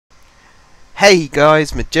Hey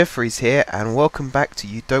guys, Jeffries here, and welcome back to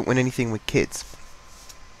You Don't Win Anything with Kids.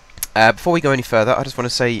 Before we go any further, I just want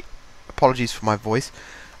to say apologies for my voice.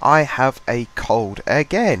 I have a cold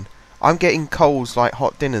again. I'm getting colds like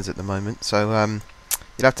hot dinners at the moment, so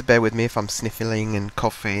you'll have to bear with me if I'm sniffling and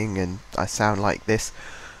coughing and I sound like this.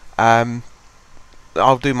 I'll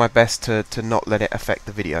do my best to not let it affect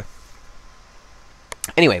the video.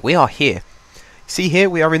 Anyway, we are here. See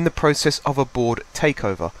here, we are in the process of a board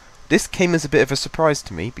takeover. This came as a bit of a surprise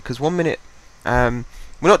to me because 1 minute we're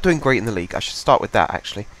not doing great in the league. I should start with that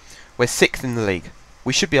actually. We're 6th in the league.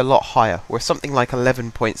 We should be a lot higher. We're something like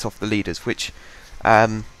 11 points off the leaders, which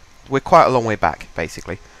we're quite a long way back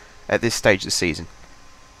basically at this stage of the season.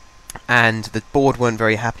 And the board weren't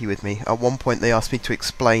very happy with me. At one point they asked me to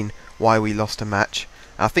explain why we lost a match.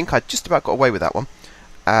 I think I just about got away with that one.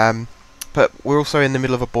 But we're also in the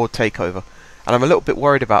middle of a board takeover. And I'm a little bit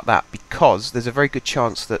worried about that because there's a very good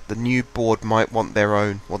chance that the new board might want their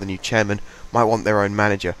own, or the new chairman might want their own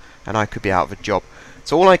manager, and I could be out of a job.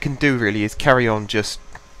 So all I can do really is carry on just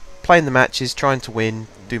playing the matches, trying to win,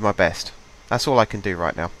 do my best. That's all I can do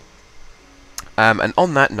right now. And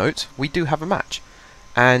on that note, we do have a match.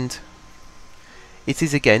 And it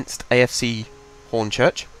is against AFC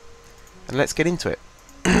Hornchurch. And let's get into it.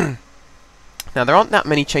 Now, there aren't that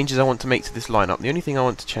many changes I want to make to this lineup. The only thing I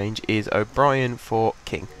want to change is O'Brien for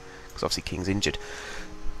King, because obviously King's injured.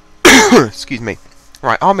 Excuse me.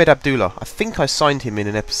 Right, Ahmed Abdullah. I think I signed him in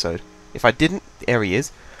an episode. If I didn't, there he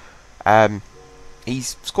is.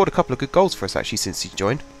 He's scored a couple of good goals for us, actually, since he's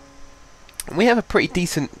joined. And we have a pretty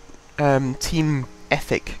decent team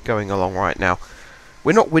ethic going along right now.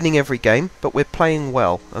 We're not winning every game, but we're playing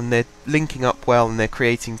well, and they're linking up well, and they're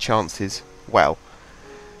creating chances well.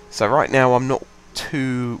 So right now I'm not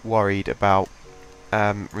too worried about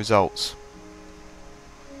results.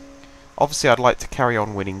 Obviously I'd like to carry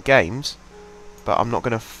on winning games, but I'm not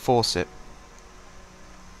going to force it.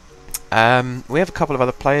 We have a couple of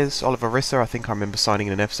other players. Oliver Risser, I think I remember signing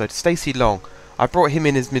in an episode. Stacey Long, I brought him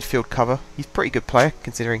in as midfield cover. He's a pretty good player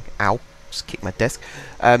considering... Ow, just kicked my desk.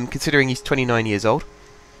 Considering he's 29 years old.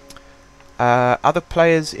 Other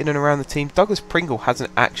players in and around the team. Douglas Pringle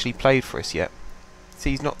hasn't actually played for us yet.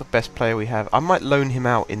 He's not the best player we have. I might loan him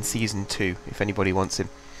out in Season 2 if anybody wants him.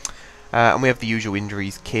 And we have the usual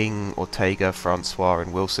injuries: King, Ortega, Francois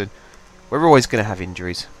and Wilson. We're always going to have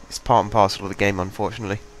injuries. It's part and parcel of the game,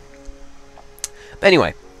 unfortunately. But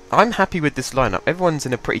anyway, I'm happy with this lineup. Everyone's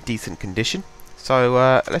in a pretty decent condition.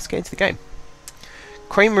 So let's get into the game.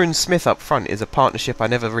 Kramer and Smith up front is a partnership I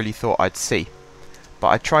never really thought I'd see. But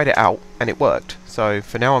I tried it out and it worked. So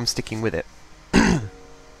for now I'm sticking with it. And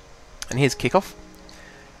here's kickoff.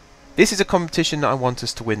 This is a competition that I want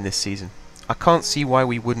us to win this season. I can't see why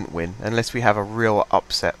we wouldn't win unless we have a real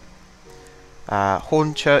upset.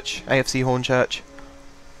 Hornchurch, AFC Hornchurch,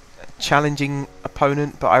 challenging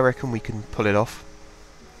opponent, but I reckon we can pull it off.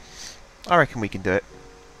 I reckon we can do it.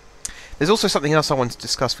 There's also something else I want to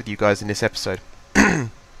discuss with you guys in this episode. And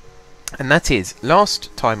that is,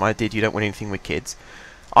 last time I did You Don't Win Anything with Kids,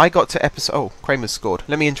 I got to episode... Oh, Kramer scored.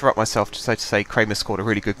 Let me interrupt myself just so to say Kramer scored a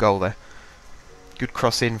really good goal there. Good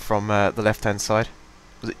cross in from the left-hand side.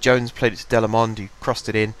 Was it Jones played it to Delamond, who crossed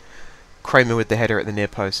it in. Kramer with the header at the near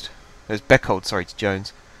post. It was Beckhold, sorry, to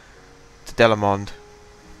Jones. To Delamond.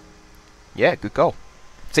 Yeah, good goal.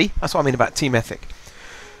 See? That's what I mean about team ethic.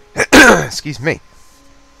 Excuse me.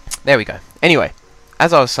 There we go. Anyway,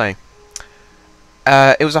 as I was saying,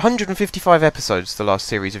 it was 155 episodes, the last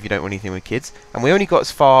series of You Don't Win Anything with Kids, and we only got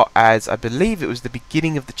as far as, I believe it was the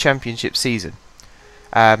beginning of the championship season.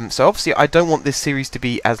 So obviously I don't want this series to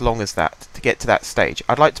be as long as that, to get to that stage.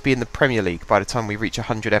 I'd like to be in the Premier League by the time we reach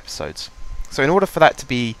 100 episodes. So in order for that to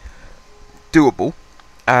be doable,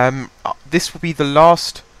 this will be the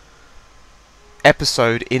last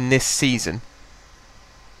episode in this season.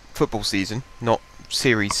 Football season, not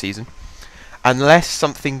series season. Unless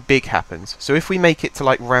something big happens. So if we make it to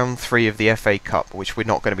like round 3 of the FA Cup, which we're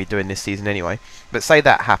not going to be doing this season anyway, but say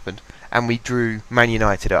that happened, and we drew Man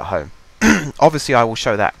United at home. Obviously I will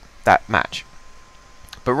show that match.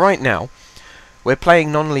 But right now, we're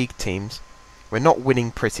playing non-league teams. We're not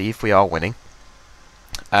winning pretty if we are winning.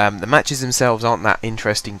 The matches themselves aren't that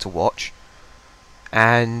interesting to watch.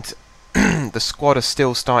 And the squad are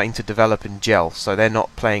still starting to develop and gel, so they're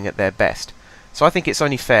not playing at their best. So I think it's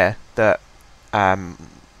only fair that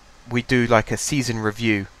we do like a season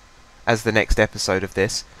review as the next episode of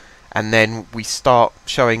this. And then we start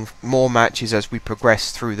showing more matches as we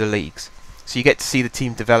progress through the leagues. So you get to see the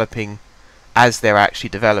team developing as they're actually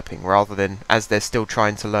developing, rather than as they're still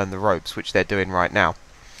trying to learn the ropes, which they're doing right now.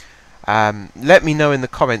 Let me know in the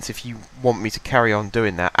comments if you want me to carry on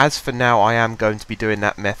doing that. As for now, I am going to be doing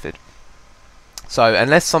that method. So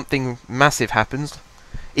unless something massive happens,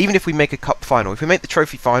 even if we make a cup final, if we make the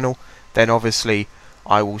trophy final, then obviously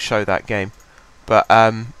I will show that game. But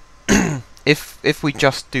if we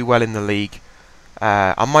just do well in the league,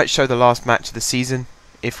 I might show the last match of the season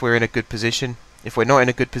if we're in a good position. If we're not in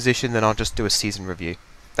a good position, then I'll just do a season review.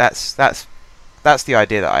 That's the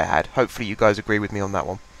idea that I had. Hopefully you guys agree with me on that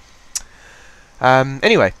one.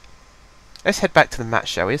 Anyway, let's head back to the match,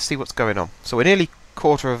 shall we? Let's see what's going on. So we're nearly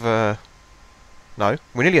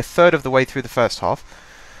we're nearly a third of the way through the first half.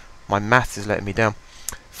 My maths is letting me down.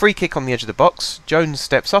 Free kick on the edge of the box. Jones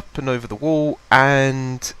steps up and over the wall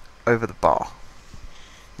and over the bar.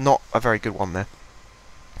 Not a very good one there.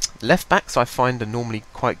 Left backs I find are normally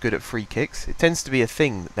quite good at free kicks. It tends to be a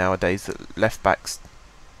thing nowadays that left backs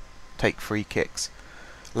take free kicks.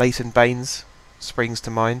 Leighton Baines springs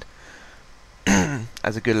to mind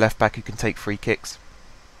as a good left back who can take free kicks.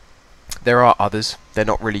 There are others. They're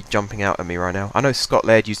not really jumping out at me right now. I know Scott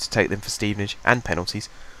Laird used to take them for Stevenage and penalties.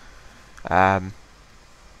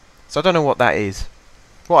 So I don't know what that is.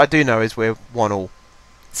 What I do know is we're 1-1.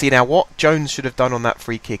 See, now what Jones should have done on that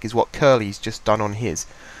free kick is what Curly's just done on his.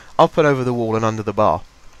 Up and over the wall and under the bar.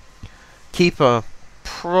 Keeper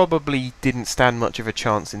probably didn't stand much of a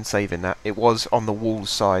chance in saving that. It was on the wall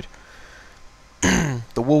side.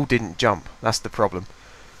 The wall didn't jump. That's the problem.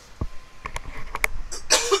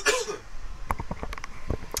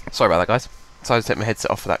 Sorry about that, guys. Decided to take my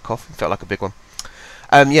headset off for that cough. It felt like a big one.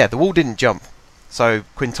 Yeah, the wall didn't jump. So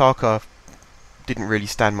Quintaka didn't really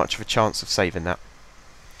stand much of a chance of saving that.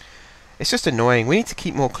 It's just annoying. We need to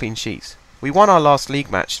keep more clean sheets. We won our last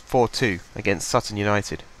league match 4-2 against Sutton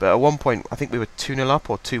United. But at one point, I think we were 2-0 up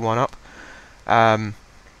or 2-1 up. And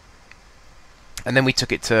then we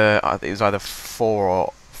took it to, it was either 4-1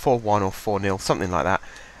 or 4-0, something like that.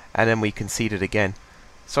 And then we conceded again.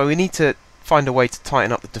 So we need to find a way to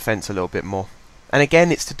tighten up the defence a little bit more. And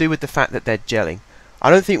again, it's to do with the fact that they're gelling. I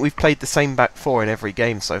don't think we've played the same back four in every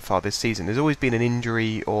game so far this season. There's always been an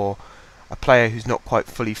injury or a player who's not quite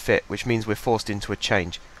fully fit, which means we're forced into a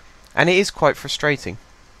change. And it is quite frustrating.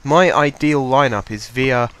 My ideal lineup is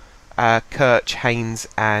Villa, Kirch, Haynes,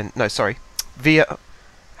 and... No, sorry. Villa,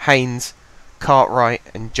 Haynes, Cartwright,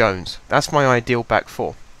 and Jones. That's my ideal back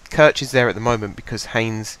four. Kirch is there at the moment because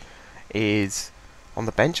Haynes is on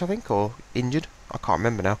the bench, I think, or injured. I can't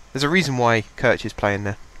remember now. There's a reason why Kirch is playing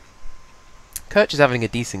there. Kirch is having a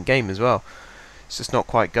decent game as well. It's just not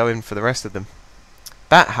quite going for the rest of them.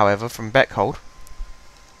 That, however, from Beckhold,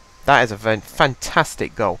 that is a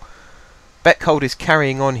fantastic goal. Beckhold is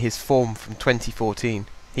carrying on his form from 2014.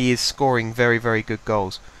 He is scoring very, very good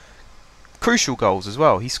goals. Crucial goals as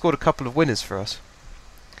well. He scored a couple of winners for us.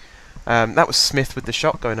 That was Smith with the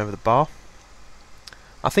shot going over the bar.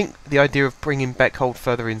 I think the idea of bringing Beckhold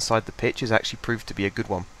further inside the pitch has actually proved to be a good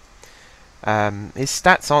one. His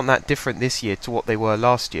stats aren't that different this year to what they were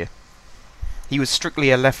last year. He was strictly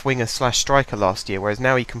a left winger / striker last year, whereas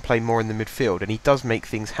now he can play more in the midfield, and he does make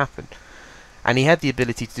things happen. And he had the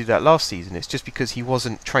ability to do that last season. It's just because he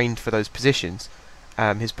wasn't trained for those positions.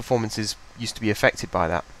 His performances used to be affected by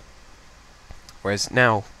that. Whereas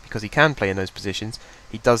now, because he can play in those positions,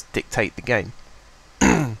 he does dictate the game.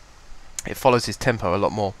 It follows his tempo a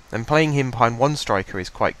lot more. And playing him behind one striker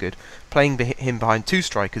is quite good. Playing him behind two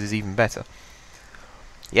strikers is even better.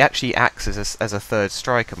 He actually acts as a third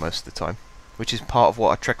striker most of the time, which is part of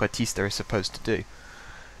what a trequartista is supposed to do.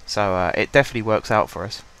 So it definitely works out for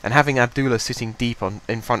us. And having Abdullah sitting deep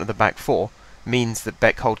in front of the back four means that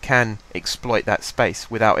Beckhold can exploit that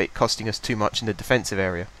space without it costing us too much in the defensive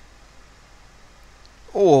area.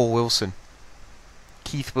 Oh, Wilson.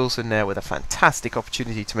 Keith Wilson there with a fantastic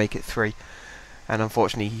opportunity to make it 3, and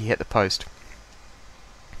unfortunately he hit the post.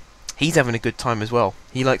 He's having a good time as well.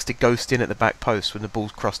 He likes to ghost in at the back post when the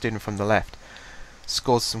ball's crossed in from the left.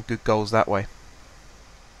 Scores some good goals that way.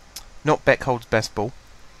 Not Beckhold's best ball.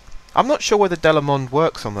 I'm not sure whether Delamond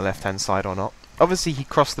works on the left hand side or not. Obviously he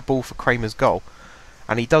crossed the ball for Kramer's goal,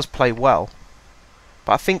 and he does play well,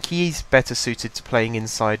 but I think he's better suited to playing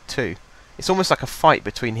inside too. It's almost like a fight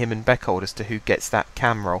between him and Beckhold as to who gets that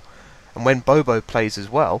cam role. And when Bobo plays as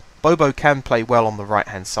well, Bobo can play well on the right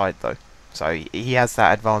hand side though, so he has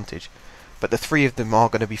that advantage. But the three of them are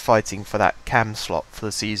going to be fighting for that cam slot for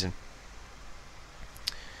the season.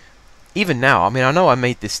 Even now, I mean, I know I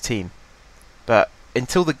made this team, but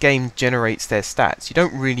until the game generates their stats, you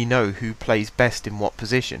don't really know who plays best in what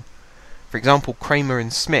position. For example, Kramer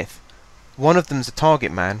and Smith, one of them's a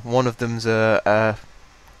target man, one of them's a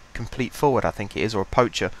complete forward, I think it is, or a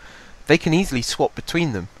poacher. they can easily swap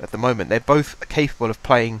between them at the moment. They're both capable of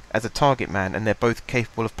playing as a target man, and they're both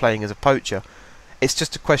capable of playing as a poacher. It's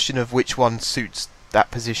just a question of which one suits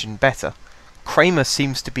that position better. Kramer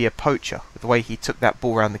seems to be a poacher, with the way he took that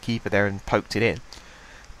ball around the keeper there and poked it in.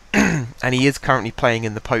 And he is currently playing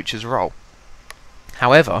in the poacher's role.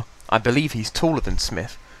 However, I believe he's taller than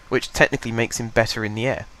Smith, which technically makes him better in the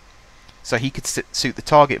air. So he could suit the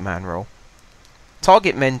target man role.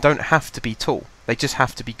 Target men don't have to be tall, they just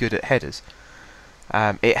have to be good at headers.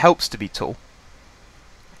 It helps to be tall.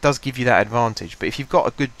 It does give you that advantage, but if you've got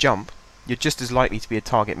a good jump, you're just as likely to be a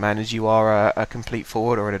target man as you are a complete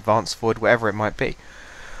forward or an advanced forward, whatever it might be.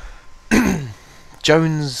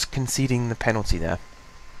 Jones conceding the penalty there.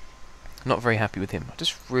 Not very happy with him. I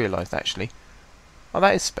just realised actually. Oh,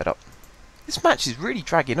 that is sped up. This match is really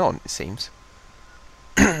dragging on, it seems.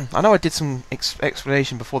 I know I did some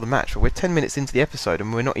explanation before the match, but we're 10 minutes into the episode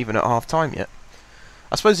and we're not even at half time yet.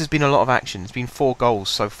 I suppose there's been a lot of action. There's been 4 goals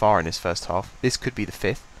so far in this first half. This could be the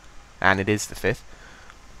 5th, and it is the 5th.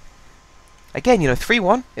 Again, you know,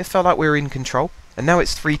 3-1, it felt like we were in control, and now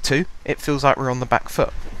it's 3-2, it feels like we're on the back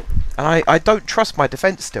foot. And I don't trust my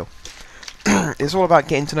defence still. It's all about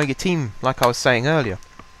getting to know your team, like I was saying earlier.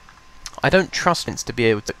 I don't trust Vince to be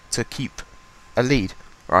able to keep a lead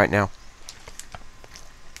right now.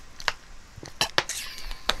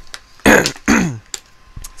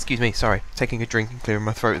 Excuse me, sorry. Taking a drink and clearing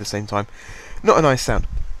my throat at the same time. Not a nice sound.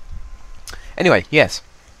 Anyway, yes.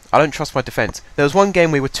 I don't trust my defence. There was one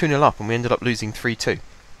game we were 2-0 up and we ended up losing 3-2.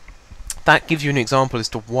 That gives you an example as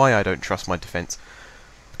to why I don't trust my defence.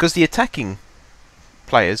 Because the attacking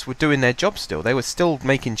players were doing their job still. They were still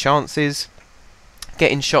making chances,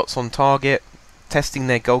 getting shots on target, testing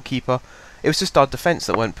their goalkeeper. It was just our defence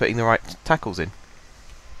that weren't putting the right tackles in.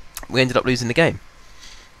 We ended up losing the game.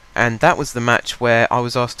 And that was the match where I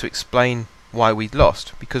was asked to explain why we'd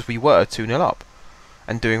lost, because we were 2-0 up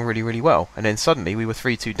and doing really, really well. And then suddenly we were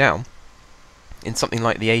 3-2 down in something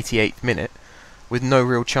like the 88th minute with no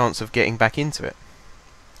real chance of getting back into it.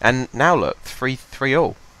 And now look,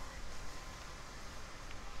 3-3-all.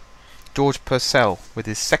 George Purcell with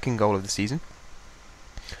his 2nd goal of the season.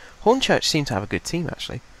 Hornchurch seem to have a good team,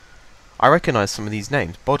 actually. I recognise some of these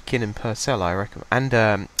names. Bodkin and Purcell, I reckon. And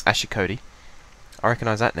Ashikodi. I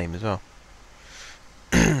recognise that name as well.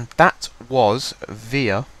 That was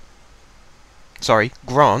Via. Sorry,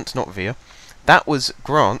 Grant, not Via. That was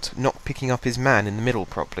Grant not picking up his man in the middle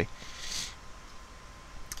properly.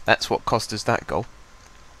 That's what cost us that goal.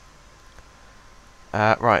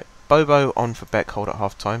 Right, Bobo on for Beckhold at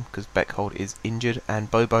half time, because Beckhold is injured,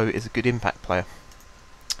 and Bobo is a good impact player.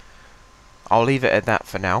 I'll leave it at that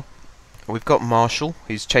for now. We've got Marshall,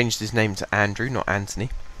 who's changed his name to Andrew, not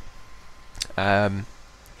Anthony.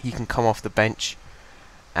 He can come off the bench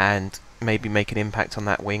and maybe make an impact on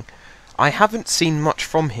that wing. I haven't seen much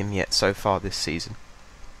from him yet so far this season.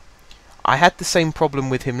 I had the same problem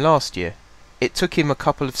with him last year. It took him a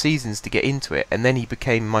couple of seasons to get into it, and then he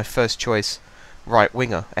became my first choice right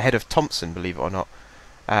winger, ahead of Thompson, believe it or not.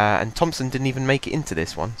 And Thompson didn't even make it into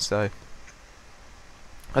this one, so...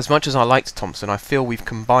 As much as I liked Thompson, I feel we've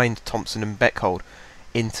combined Thompson and Beckhold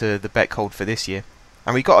into the Beckhold for this year.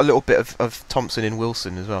 And we got a little bit of Thompson in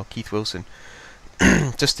Wilson as well, Keith Wilson.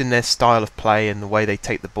 Just in their style of play and the way they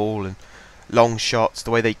take the ball and long shots, the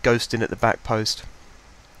way they ghost in at the back post.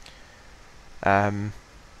 I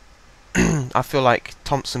feel like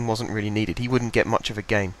Thompson wasn't really needed. He wouldn't get much of a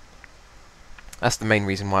game. That's the main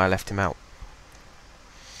reason why I left him out.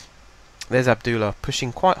 There's Abdullah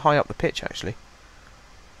pushing quite high up the pitch, actually.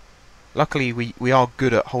 Luckily, we are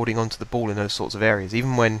good at holding onto the ball in those sorts of areas.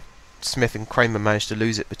 Even when Smith and Kramer managed to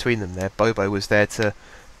lose it between them there, Bobo was there to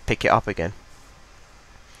pick it up again.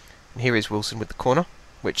 And here is Wilson with the corner,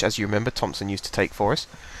 which, as you remember, Thompson used to take for us.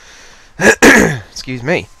 Excuse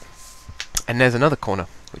me. And there's another corner,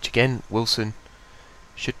 which again, Wilson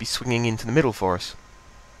should be swinging into the middle for us.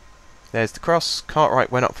 There's the cross.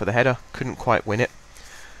 Cartwright went up for the header, couldn't quite win it.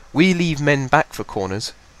 We leave men back for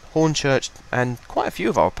corners. Hornchurch, and quite a few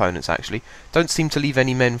of our opponents actually, don't seem to leave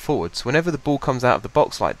any men forwards. Whenever the ball comes out of the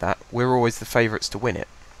box like that, we're always the favourites to win it.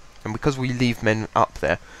 And because we leave men up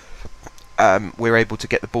there, we're able to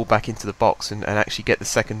get the ball back into the box and actually get the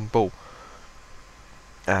second ball.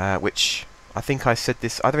 Which, I think I said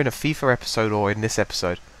this either in a FIFA episode or in this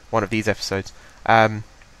episode, one of these episodes.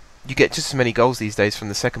 You get just as many goals these days from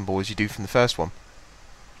the second ball as you do from the first one.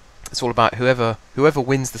 It's all about whoever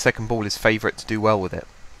wins the second ball is favourite to do well with it.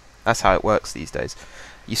 That's how it works these days.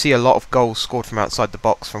 You see a lot of goals scored from outside the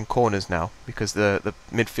box from corners now, because the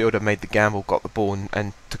midfielder made the gamble, got the ball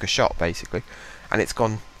and took a shot basically, and it's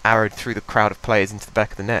gone arrowed through the crowd of players into the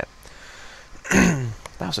back of the net.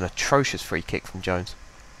 That was an atrocious free kick from Jones.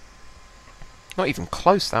 Not even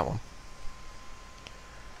close, that one.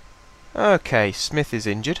 Okay, Smith is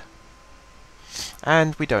injured.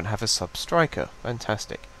 And we don't have a sub-striker.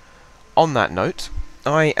 Fantastic. On that note,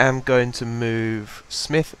 I am going to move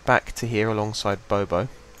Smith back to here alongside Bobo.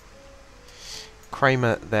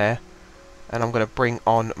 Kramer there. And I'm going to bring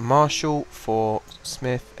on Marshall for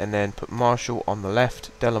Smith, and then put Marshall on the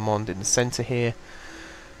left, Delamond in the centre here.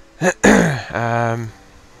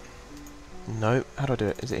 No, how do I do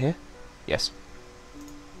it? Is it here? Yes.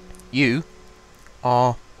 You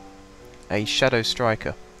are a shadow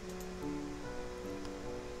striker.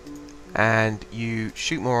 And you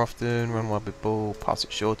shoot more often, run wide with ball, pass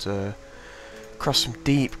it shorter, cross from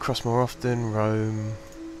deep, cross more often, roam.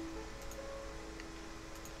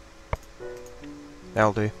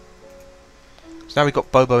 That'll do. So now we've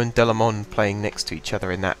got Bobo and Delamond playing next to each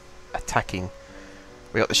other in that attacking.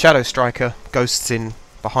 We got the shadow striker, ghosts in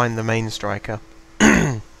behind the main striker.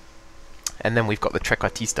 And then we've got the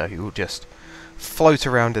Trequartista who will just float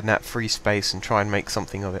around in that free space and try and make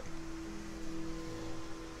something of it.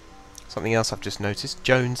 Something else I've just noticed,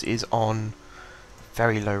 Jones is on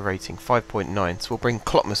very low rating, 5.9, so we'll bring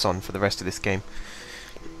Klotmus on for the rest of this game.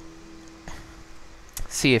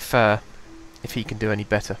 See if he can do any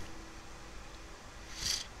better.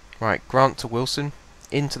 Right, Grant to Wilson,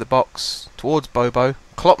 into the box, towards Bobo,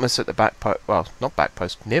 Klotmus at the back post, well, not back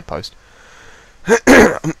post, near post.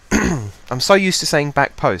 I'm so used to saying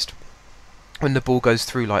back post when the ball goes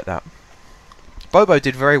through like that. Bobo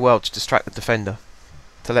did very well to distract the defender,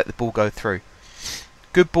 to let the ball go through.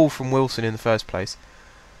 Good ball from Wilson in the first place.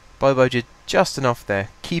 Bobo did just enough there.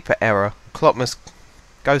 Keeper error. Klotmus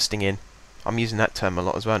ghosting in. I'm using that term a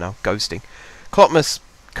lot as well now, ghosting. Klotmus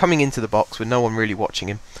coming into the box with no one really watching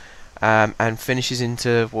him, and finishes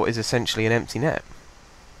into what is essentially an empty net.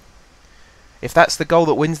 If that's the goal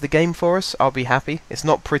that wins the game for us, I'll be happy. It's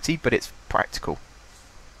not pretty, but it's practical.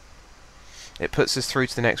 It puts us through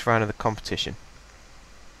to the next round of the competition.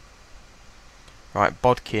 Right,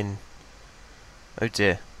 Bodkin. Oh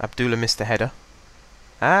dear. Abdullah missed the header.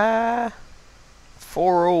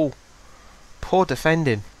 4-all. Poor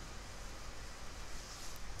defending.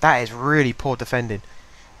 That is really poor defending.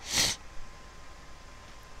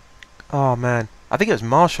 Oh man. I think it was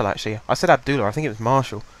Marshall actually. I said Abdullah, I think it was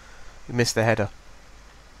Marshall who missed the header.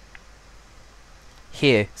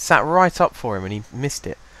 Here. Sat right up for him and he missed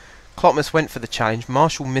it. Klotmus went for the challenge.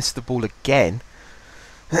 Marshall missed the ball again.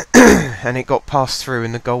 And it got passed through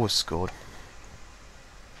and the goal was scored.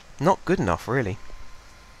 Not good enough really.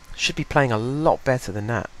 Should be playing a lot better than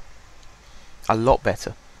that. A lot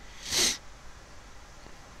better.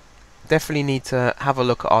 Definitely need to have a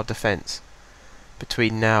look at our defence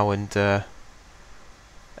between now and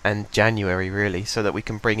January really, so that we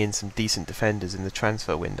can bring in some decent defenders in the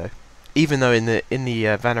transfer window. Even though in the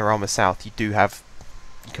Vanarama South you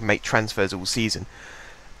can make transfers all season.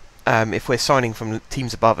 If we're signing from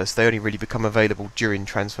teams above us, they only really become available during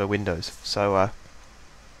transfer windows. So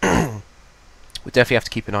we definitely have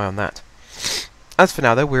to keep an eye on that. As for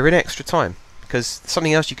now though, we're in extra time, because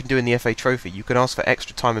something else you can do in the FA Trophy, you can ask for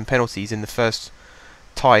extra time and penalties in the first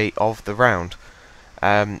tie of the round.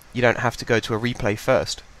 You don't have to go to a replay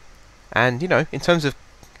first. And, you know, in terms of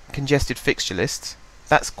congested fixture lists,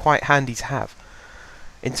 that's quite handy to have.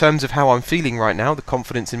 In terms of how I'm feeling right now, the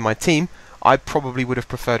confidence in my team, I probably would have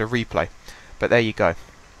preferred a replay. But there you go.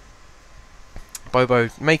 Bobo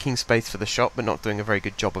making space for the shot, but not doing a very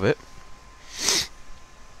good job of it.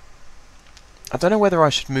 I don't know whether I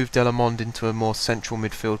should move Delamond into a more central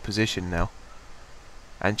midfield position now,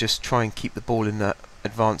 and just try and keep the ball in that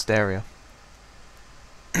advanced area.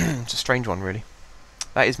 It's a strange one really.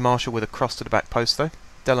 That is Marshall with a cross to the back post though.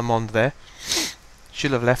 Delamond there.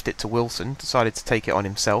 Should have left it to Wilson, decided to take it on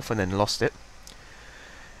himself and then lost it.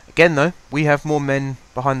 Again though, we have more men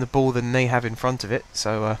behind the ball than they have in front of it,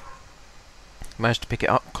 so managed to pick it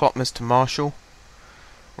up. Klotmus to Marshall.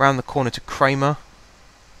 Round the corner to Kramer.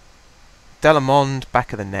 Delamond,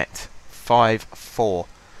 back of the net. 5-4.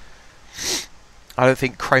 I don't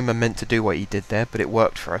think Kramer meant to do what he did there, but it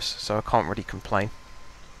worked for us, so I can't really complain.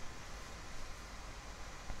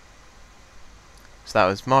 So that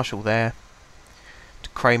was Marshall there. To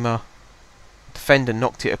Kramer. Defender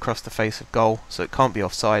knocked it across the face of goal, so it can't be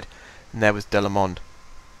offside. And there was Delamond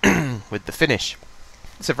with the finish.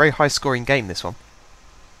 It's a very high scoring game, this one.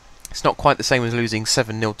 It's not quite the same as losing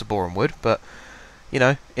 7-0 to Boreham Wood, but, you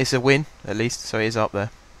know, it's a win, at least, so it is up there.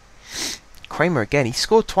 Kramer again, he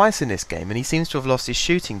scored twice in this game, and he seems to have lost his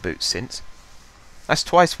shooting boots since. That's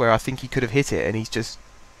twice where I think he could have hit it, and he's just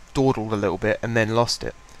dawdled a little bit, and then lost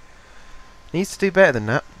it. Needs to do better than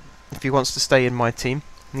that, if he wants to stay in my team.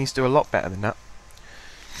 He needs to do a lot better than that.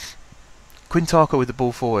 Quintana with the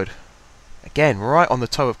ball forward. Again, right on the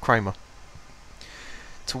toe of Kramer.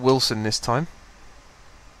 To Wilson this time.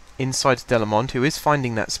 Inside to Delamond, who is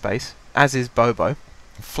finding that space, as is Bobo.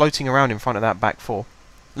 Floating around in front of that back four.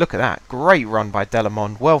 Look at that. Great run by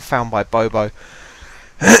Delamond. Well found by Bobo.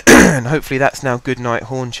 And hopefully that's now good night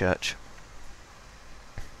Hornchurch.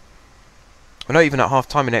 We're not even at half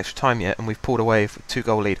time in extra time yet, and we've pulled away with a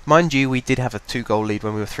 2-goal lead. Mind you, we did have a 2-goal lead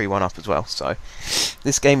when we were 3-1 up as well, so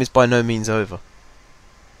this game is by no means over.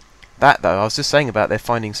 That though, I was just saying about their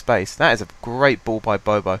finding space. That is a great ball by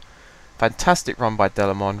Bobo. Fantastic run by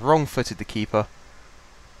Delamond. Wrong-footed the keeper.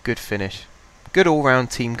 Good finish. Good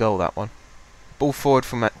all-round team goal, that one. Ball forward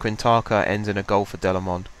from Quintana ends in a goal for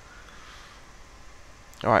Delamond.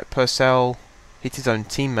 Alright, Purcell hit his own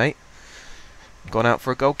teammate. Gone out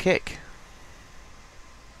for a goal kick.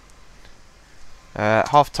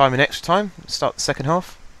 Half time and extra time. Start the second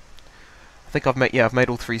half. I think I've made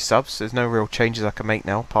all 3 subs. There's no real changes I can make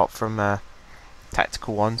now apart from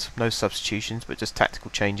tactical ones. No substitutions, but just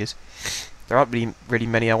tactical changes. There aren't really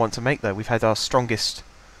many I want to make though. We've had our strongest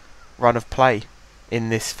run of play in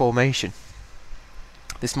this formation.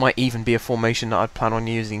 This might even be a formation that I'd plan on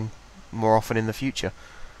using more often in the future.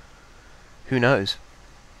 Who knows?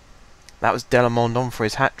 That was Delamond on for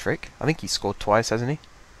his hat-trick. I think he scored twice, hasn't he?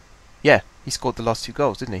 Yeah, he scored the last 2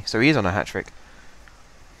 goals, didn't he? So he is on a hat-trick.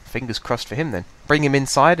 Fingers crossed for him then. Bring him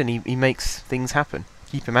inside and he makes things happen.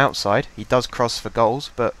 Keep him outside. He does cross for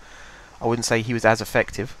goals, but I wouldn't say he was as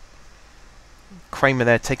effective. Kramer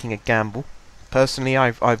there taking a gamble. Personally,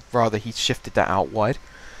 I'd rather he shifted that out wide.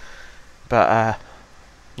 But,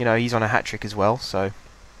 you know, he's on a hat-trick as well, so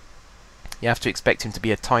you have to expect him to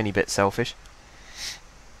be a tiny bit selfish.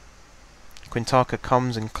 Quintana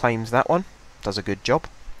comes and claims that one. Does a good job.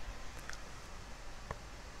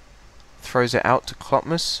 Throws it out to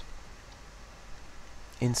Klotmus.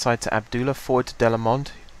 Inside to Abdullah. Forward to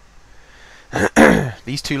Delamond.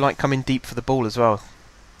 These two like coming deep for the ball as well.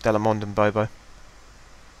 Delamond and Bobo.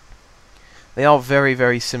 They are very,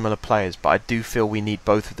 very similar players, but I do feel we need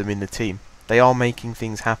both of them in the team. They are making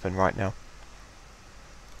things happen right now.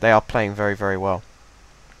 They are playing very, very well.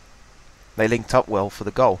 They linked up well for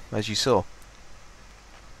the goal, as you saw.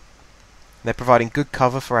 They're providing good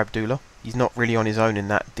cover for Abdullah. He's not really on his own in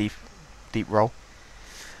that deep role.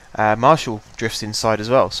 Marshall drifts inside as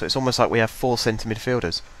well, so it's almost like we have 4 centre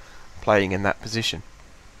midfielders playing in that position.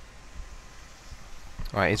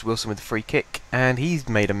 Right, here's Wilson with the free kick, and he's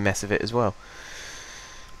made a mess of it as well.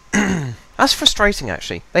 That's frustrating,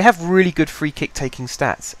 actually. They have really good free kick taking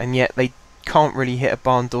stats, and yet they can't really hit a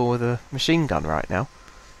barn door with a machine gun right now.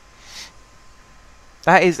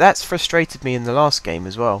 That's frustrated me in the last game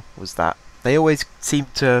as well, was that they always seem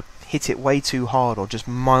to hit it way too hard or just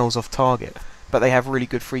miles off target, but they have really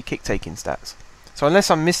good free kick taking stats. So unless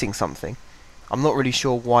I'm missing something, I'm not really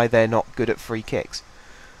sure why they're not good at free kicks.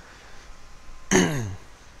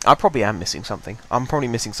 I probably am missing something. I'm probably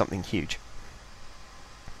missing something huge.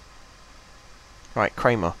 Right,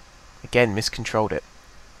 Kramer. Again, miscontrolled it.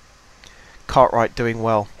 Cartwright doing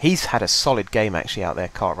well. He's had a solid game actually out there,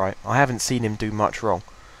 Cartwright. I haven't seen him do much wrong.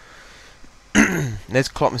 There's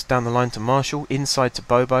Klotmus down the line to Marshall. Inside to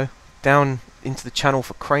Bobo. Down into the channel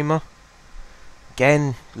for Kramer.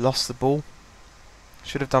 Again, lost the ball.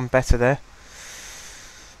 Should have done better there.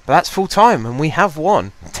 But that's full time, and we have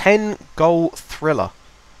won. 10-goal thriller.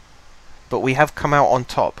 But we have come out on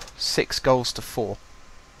top. 6 goals to 4.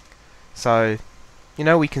 So, you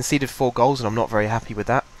know, we conceded 4 goals, and I'm not very happy with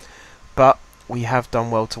that. But we have done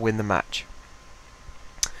well to win the match.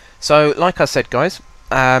 So, like I said, guys,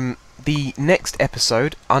 the next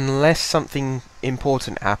episode, unless something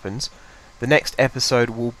important happens, the next episode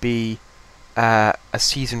will be a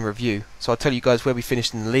season review. So I'll tell you guys where we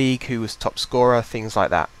finished in the league, who was top scorer, things like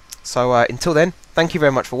that. So until then, thank you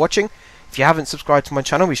very much for watching. If you haven't subscribed to my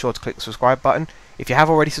channel, be sure to click the subscribe button. If you have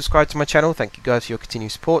already subscribed to my channel, thank you guys for your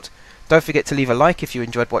continued support. Don't forget to leave a like if you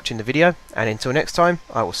enjoyed watching the video, and until next time,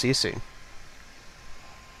 I will see you soon.